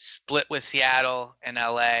split with Seattle and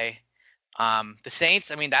LA. The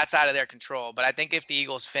Saints, I mean, that's out of their control. But I think if the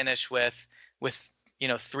Eagles finish with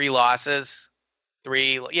 3 losses,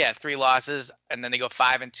 3 losses, and then they go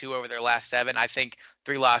 5-2 over their last 7, I think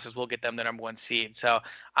 3 losses will get them the number 1 seed. So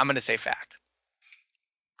I'm going to say fact.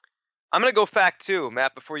 I'm going to go fact too,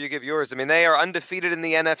 Matt, before you give yours. I mean, they are undefeated in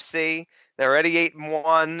the NFC. They're already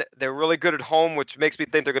 8-1. They're really good at home, which makes me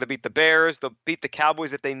think they're going to beat the Bears. They'll beat the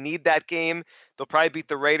Cowboys if they need that game. They'll probably beat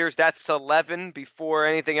the Raiders. That's 11 before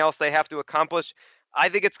anything else they have to accomplish. I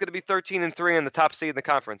think it's going to be 13-3 in the top seed in the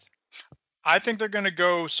conference. I think they're going to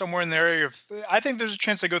go somewhere in the area of. I think there's a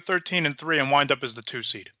chance they go 13-3 and wind up as the 2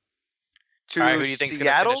 seed. All right, who do you think is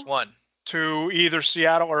going to finish 1? To either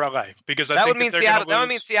Seattle or LA, because that would mean Seattle. That would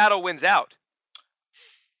mean Seattle wins out.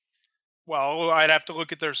 Well, I'd have to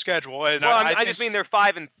look at their schedule. And I just mean they're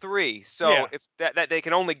 5-3, so if that they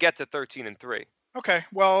can only get to 13-3. Okay,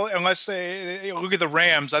 well, unless they look at the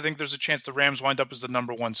Rams, I think there's a chance the Rams wind up as the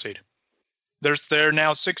number 1 seed. They're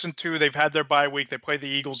now 6-2. They've had their bye week. They play the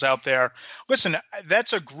Eagles out there. Listen,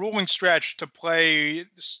 that's a grueling stretch to play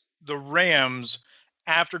the Rams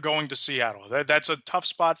after going to Seattle. That's a tough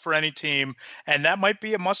spot for any team, and that might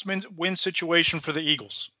be a must-win situation for the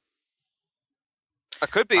Eagles. It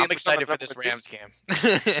could be. I'm excited for this Rams game.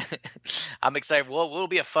 I'm excited. It'll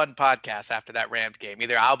be a fun podcast after that Rams game.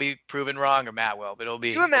 Either I'll be proven wrong or Matt will, but it'll be.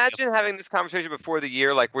 Do you imagine having this conversation before the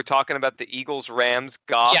year? Like we're talking about the Eagles, Rams,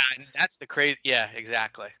 Goff. Yeah, and that's the crazy. Yeah,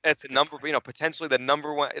 exactly. It's a number, potentially the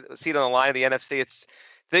number 1 seat on the line of the NFC.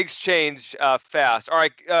 Things change fast. All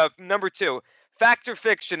right, number 2, fact or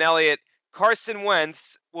fiction, Eliot. Carson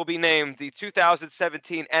Wentz will be named the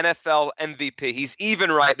 2017 NFL MVP. He's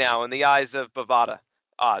even right now in the eyes of Bovada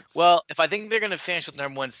odds. Well, if I think they're going to finish with the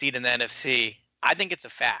number 1 seed in the NFC, I think it's a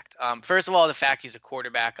fact. First of all, the fact he's a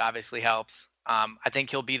quarterback obviously helps. I think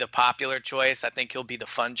he'll be the popular choice. I think he'll be the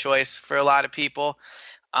fun choice for a lot of people.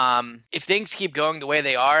 If things keep going the way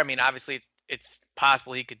they are, I mean, obviously it's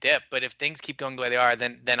possible he could dip, but if things keep going the way they are,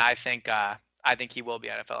 then I think he will be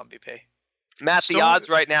NFL MVP. Matt, the odds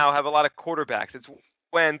right now have a lot of quarterbacks. It's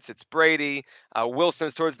Wentz, it's Brady,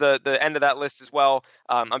 Wilson's towards the end of that list as well.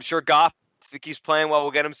 I'm sure Goff, if he keeps playing well,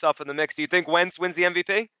 will get himself in the mix. Do you think Wentz wins the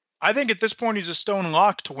MVP? I think at this point he's a stone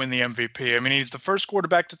lock to win the MVP. I mean, he's the first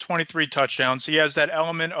quarterback to 23 touchdowns. He has that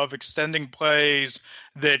element of extending plays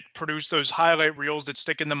that produce those highlight reels that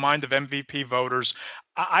stick in the mind of MVP voters.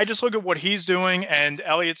 I just look at what he's doing, and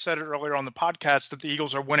Eliot said it earlier on the podcast that the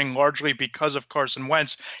Eagles are winning largely because of Carson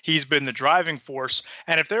Wentz. He's been the driving force.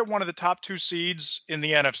 And if they're one of the top 2 seeds in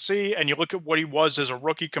the NFC, and you look at what he was as a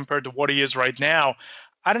rookie compared to what he is right now,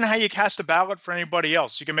 I don't know how you cast a ballot for anybody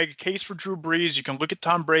else. You can make a case for Drew Brees. You can look at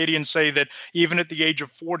Tom Brady and say that even at the age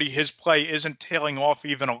of 40, his play isn't tailing off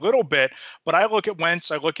even a little bit. But I look at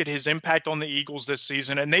Wentz, I look at his impact on the Eagles this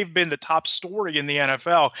season, and they've been the top story in the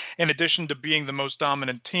NFL in addition to being the most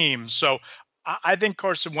dominant team. So I think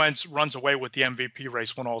Carson Wentz runs away with the MVP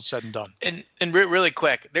race when all is said and done. And really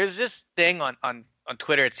quick, there's this thing on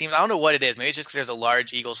Twitter. It seems, I don't know what it is. Maybe it's just because there's a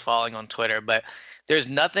large Eagles following on Twitter, but there's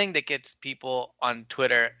nothing that gets people on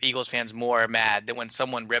Twitter, Eagles fans, more mad than when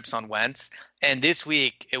someone rips on Wentz. And this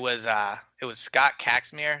week it was Scott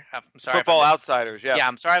Caxmere. I'm sorry. Football Outsiders, yeah. Yeah,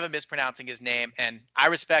 I'm sorry if I'm mispronouncing his name, and I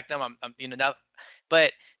respect him.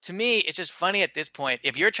 But to me, it's just funny at this point.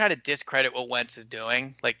 If you're trying to discredit what Wentz is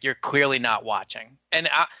doing, like, you're clearly not watching. And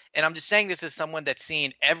I'm just saying this as someone that's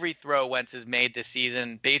seen every throw Wentz has made this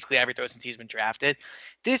season, basically every throw since he's been drafted.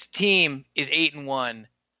 This team is 8-1.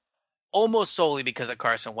 Almost solely because of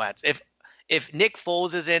Carson Wentz. If Nick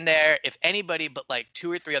Foles is in there, if anybody but like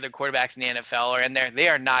 2 or 3 other quarterbacks in the NFL are in there, they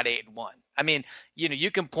are not 8-1. I mean, you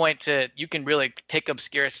can you can really pick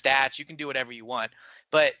obscure stats, you can do whatever you want.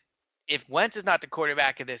 But if Wentz is not the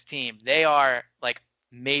quarterback of this team, they are like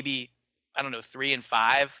maybe, I don't know,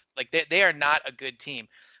 3-5. Like they are not a good team.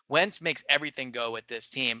 Wentz makes everything go with this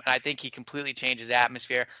team, and I think he completely changes the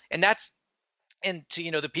atmosphere. And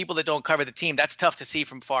to the people that don't cover the team, that's tough to see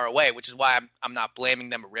from far away, which is why I'm not blaming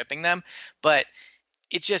them or ripping them. But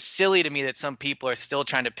it's just silly to me that some people are still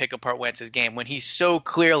trying to pick apart Wentz's game when he's so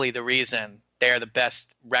clearly the reason they're the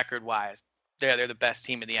best record-wise. They're the best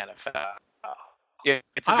team in the NFL. Yeah,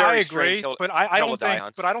 it's a very I agree, but I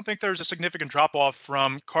don't think there's a significant drop off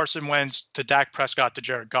from Carson Wentz to Dak Prescott to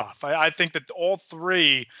Jared Goff. I think that all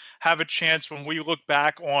three have a chance when we look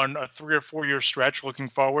back on a 3 or 4 year stretch looking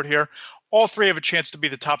forward here. All three have a chance to be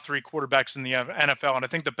the top 3 quarterbacks in the NFL. And I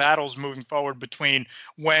think the battle's moving forward between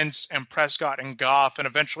Wentz and Prescott and Goff, and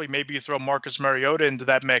eventually maybe you throw Marcus Mariota into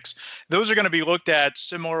that mix. Those are going to be looked at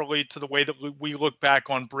similarly to the way that we look back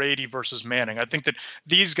on Brady versus Manning. I think that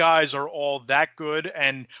these guys are all that good,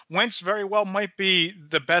 and Wentz very well might be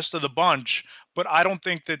the best of the bunch, but I don't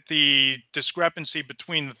think that the discrepancy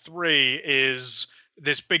between the three is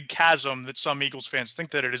this big chasm that some Eagles fans think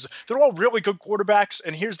that it is. They're all really good quarterbacks,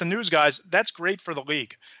 and here's the news, guys. That's great for the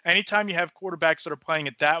league. Anytime you have quarterbacks that are playing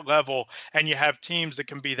at that level and you have teams that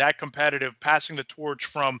can be that competitive, passing the torch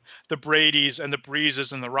from the Bradys and the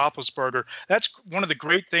Breezes and the Roethlisberger, that's one of the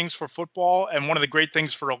great things for football and one of the great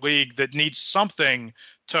things for a league that needs something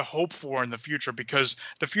to hope for in the future, because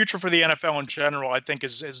the future for the NFL in general, I think,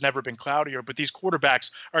 has never been cloudier, but these quarterbacks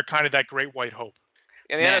are kind of that great white hope.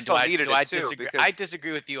 And the NFL needed it too. Disagree? I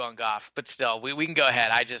disagree with you on Goff, but still, we can go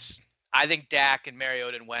ahead. I think Dak and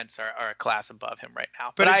Mariota and Wentz are a class above him right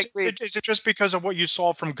now. But is it just because of what you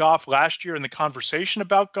saw from Goff last year in the conversation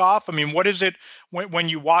about Goff? I mean, what is it when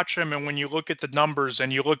you watch him and when you look at the numbers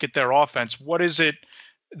and you look at their offense? What is it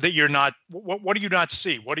that you're not? What do you not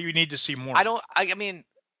see? What do you need to see more?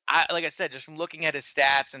 Like I said, just from looking at his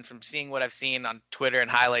stats and from seeing what I've seen on Twitter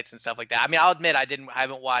and highlights and stuff like that. I mean, I'll admit I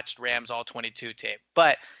haven't watched Rams all 22 tape,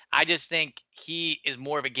 but I just think he is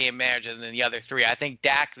more of a game manager than the other three. I think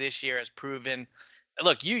Dak this year has proven.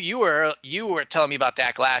 Look, you were telling me about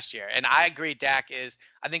Dak last year, and I agree. I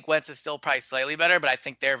think Wentz is still probably slightly better, but I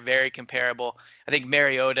think they're very comparable. I think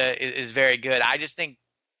Mariota is very good. I just think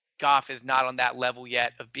Goff is not on that level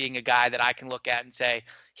yet of being a guy that I can look at and say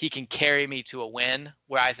he can carry me to a win,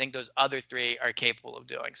 where I think those other three are capable of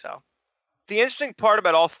doing so. The interesting part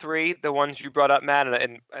about all three, the ones you brought up, Matt,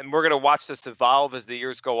 and we're going to watch this evolve as the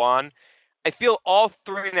years go on. I feel all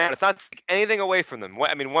three now, it's not to take anything away from them.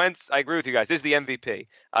 I mean, Wentz, I agree with you guys, is the MVP.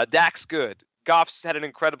 Dak's good. Goff's had an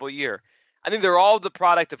incredible year. I think they're all the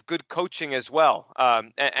product of good coaching as well.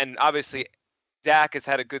 And obviously, Dak has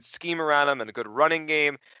had a good scheme around him and a good running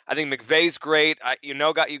game. I think McVay's great. You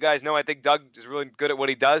guys know I think Doug is really good at what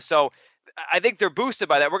he does. So I think they're boosted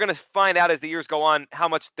by that. We're going to find out as the years go on how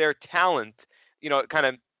much their talent, kind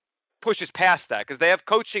of pushes past that, because they have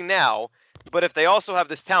coaching now, but if they also have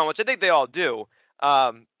this talent, which I think they all do,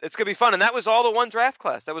 it's going to be fun. And that was all the one draft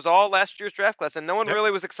class. That was all last year's draft class, and no one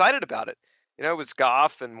really was excited about it. It was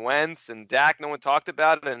Goff and Wentz and Dak. No one talked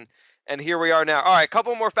about it, and here we are now. All right, a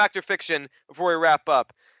couple more Fact or Fiction before we wrap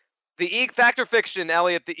up. The Fact or Fiction,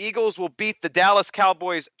 Eliot, the Eagles will beat the Dallas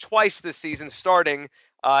Cowboys twice this season, starting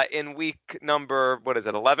in week number,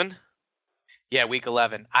 11? Yeah, week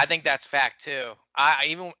 11. I think that's fact too.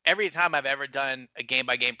 Even every time I've ever done a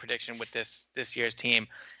game-by-game prediction with this year's team,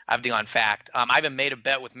 I've gone fact. I even made a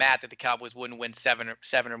bet with Matt that the Cowboys wouldn't win seven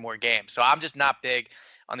or more games. So I'm just not big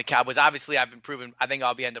on the Cowboys. Obviously, I think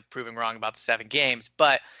I'll end up proving wrong about the 7 games.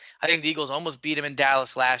 But I think the Eagles almost beat them in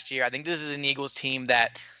Dallas last year. I think this is an Eagles team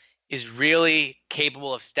that is really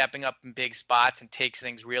capable of stepping up in big spots and takes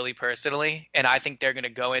things really personally. And I think they're going to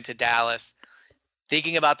go into Dallas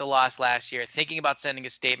thinking about the loss last year, thinking about sending a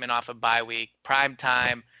statement off of bye week, prime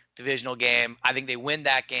time, divisional game. I think they win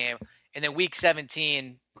that game. And then week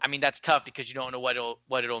 17, I mean, that's tough because you don't know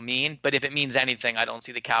what it'll mean. But if it means anything, I don't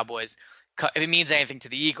see the Cowboys. If it means anything to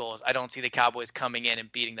the Eagles, I don't see the Cowboys coming in and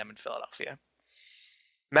beating them in Philadelphia.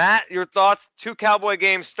 Matt, your thoughts? 2 Cowboy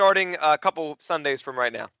games starting a couple Sundays from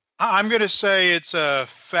right now. I'm going to say it's a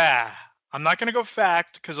fact. I'm not going to go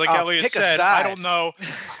fact because, like Eliot said, I don't know.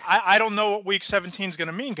 I don't know what Week 17 is going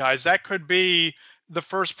to mean, guys. That could be the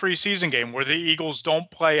first preseason game where the Eagles don't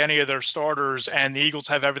play any of their starters and the Eagles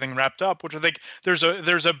have everything wrapped up, which I think there's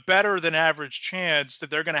a better than average chance that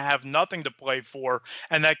they're going to have nothing to play for,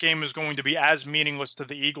 and that game is going to be as meaningless to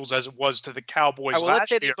the Eagles as it was to the Cowboys last year. Let's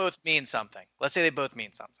say they both mean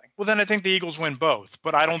something. Well, then I think the Eagles win both,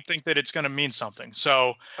 but I don't think that it's going to mean something.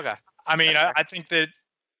 So, okay. I mean, I think that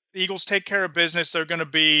the Eagles take care of business. They're going to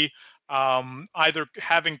be either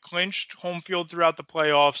having clinched home field throughout the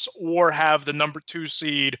playoffs or have the number 2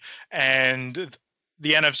 seed and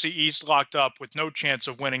the NFC East locked up with no chance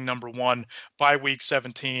of winning number 1 by week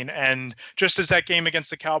 17. And just as that game against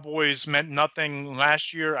the Cowboys meant nothing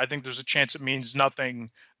last year, I think there's a chance it means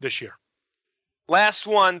nothing this year. Last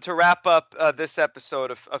one to wrap up this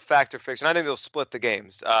episode of Fact or Fiction. I think they'll split the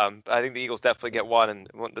games. I think the Eagles definitely get one, and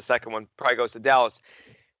the second one probably goes to Dallas.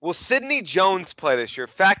 Will Sidney Jones play this year?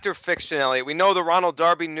 Fact or Fiction, Eliot? We know the Ronald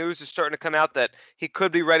Darby news is starting to come out that he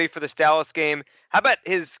could be ready for this Dallas game. How about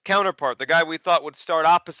his counterpart, the guy we thought would start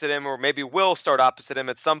opposite him or maybe will start opposite him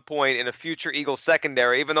at some point in a future Eagles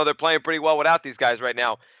secondary, even though they're playing pretty well without these guys right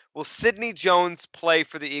now? Will Sidney Jones play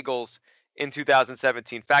for the Eagles in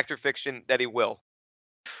 2017? Fact or Fiction that he will?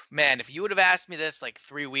 Man, if you would have asked me this like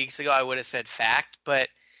 3 weeks ago, I would have said fact. But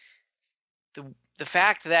the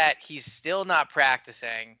fact that he's still not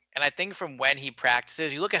practicing, and I think from when he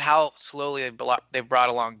practices, you look at how slowly they've brought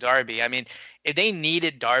along Darby. I mean, if they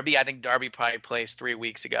needed Darby, I think Darby probably plays 3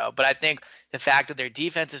 weeks ago. But I think the fact that their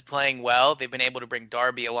defense is playing well, they've been able to bring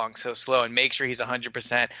Darby along so slow and make sure he's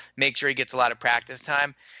 100%, make sure he gets a lot of practice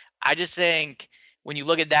time. I just think when you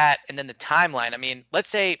look at that and then the timeline, I mean,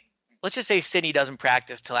 let's just say Sidney doesn't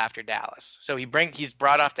practice till after Dallas. So he's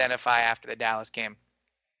brought off the NFI after the Dallas game.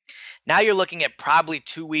 Now you're looking at probably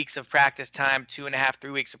 2 weeks of practice time, 2.5, 3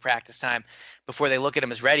 weeks of practice time before they look at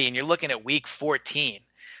him as ready. And you're looking at week 14.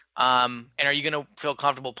 And are you going to feel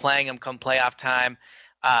comfortable playing him come playoff time?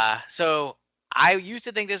 So I used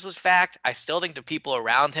to think this was fact. I still think the people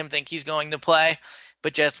around him think he's going to play.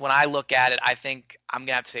 But just when I look at it, I think I'm going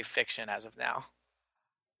to have to say fiction as of now.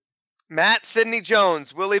 Matt, Sidney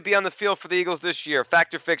Jones, will he be on the field for the Eagles this year?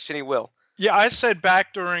 Fact or Fiction, he will. Yeah, I said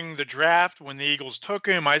back during the draft when the Eagles took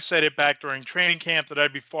him, I said it back during training camp that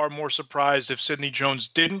I'd be far more surprised if Sidney Jones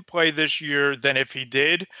didn't play this year than if he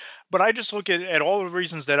did. But I just look at all the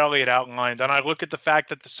reasons that Eliot outlined, and I look at the fact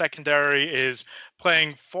that the secondary is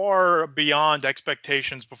playing far beyond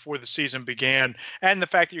expectations before the season began, and the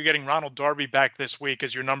fact that you're getting Ronald Darby back this week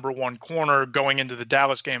as your number 1 corner going into the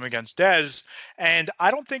Dallas game against Dez. And I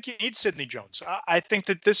don't think you need Sidney Jones. I think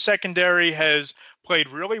that this secondary has played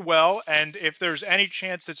really well, and if there's any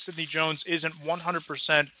chance that Sidney Jones isn't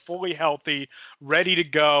 100% fully healthy, ready to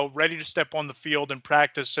go, ready to step on the field and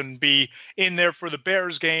practice and be in there for the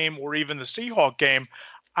Bears game or even the Seahawk game,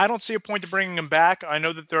 I don't see a point to bringing him back. I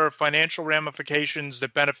know that there are financial ramifications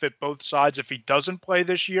that benefit both sides if he doesn't play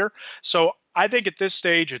this year. So I think at this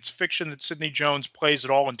stage, it's fiction that Sidney Jones plays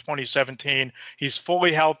at all in 2017. He's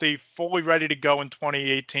fully healthy, fully ready to go in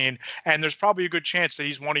 2018. And there's probably a good chance that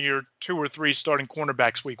he's one of your 2 or 3 starting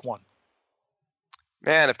cornerbacks week 1.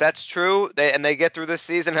 Man, if that's true, they get through this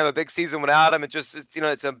season, have a big season without him,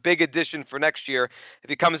 it's a big addition for next year. If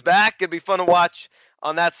he comes back, it'd be fun to watch.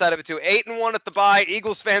 on that side of it too. 8-1 at the bye.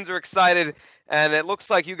 Eagles fans are excited, and it looks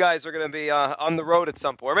like you guys are going to be on the road at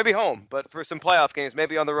some point, or maybe home, but for some playoff games,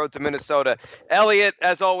 maybe on the road to Minnesota. Eliot,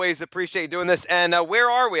 as always, appreciate you doing this. And where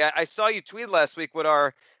are we? I saw you tweet last week with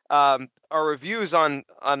our reviews on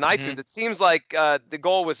iTunes. It seems like the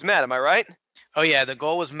goal was met. Am I right? Oh, yeah, the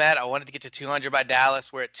goal was met. I wanted to get to 200 by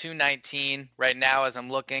Dallas. We're at 219 right now as I'm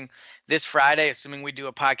looking. This Friday, assuming we do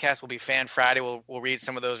a podcast, will be Fan Friday. We'll read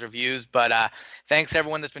some of those reviews. But thanks,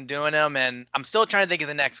 everyone that's been doing them. And I'm still trying to think of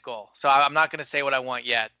the next goal. So I'm not going to say what I want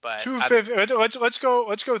yet. But 250. Let's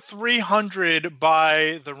go 300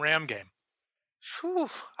 by the Ram game. Whew.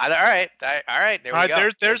 All right. There we go.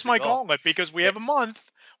 There's my gauntlet, because we have a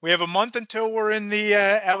month. We have a month until we're in the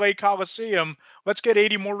LA Coliseum. Let's get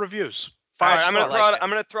 80 more reviews. All right, I'm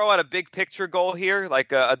gonna throw out a big picture goal here,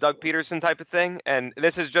 like a Doug Peterson type of thing, and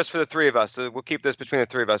this is just for the three of us. So we'll keep this between the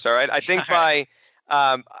three of us. All right. I think by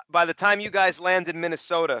the time you guys land in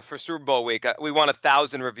Minnesota for Super Bowl week, we want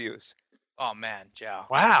 1,000 reviews. Oh man, Joe.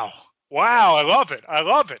 Wow. I love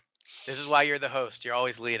it. This is why you're the host. You're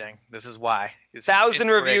always leading. This is why. 1,000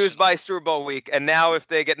 reviews by Super Bowl week, and now if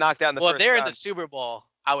they get knocked out in the first if they're round, in the Super Bowl,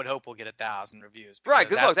 I would hope we'll get 1,000 reviews. Right,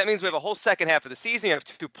 because look, that means we have a whole second half of the season. You have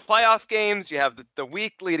 2 playoff games. You have the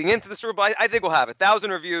week leading into the Super Bowl. I think we'll have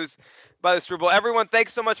 1,000 reviews by the Super Bowl. Everyone,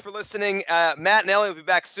 thanks so much for listening. Matt and Ellie will be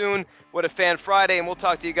back soon with a Fan Friday, and we'll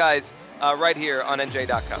talk to you guys right here on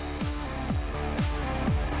NJ.com.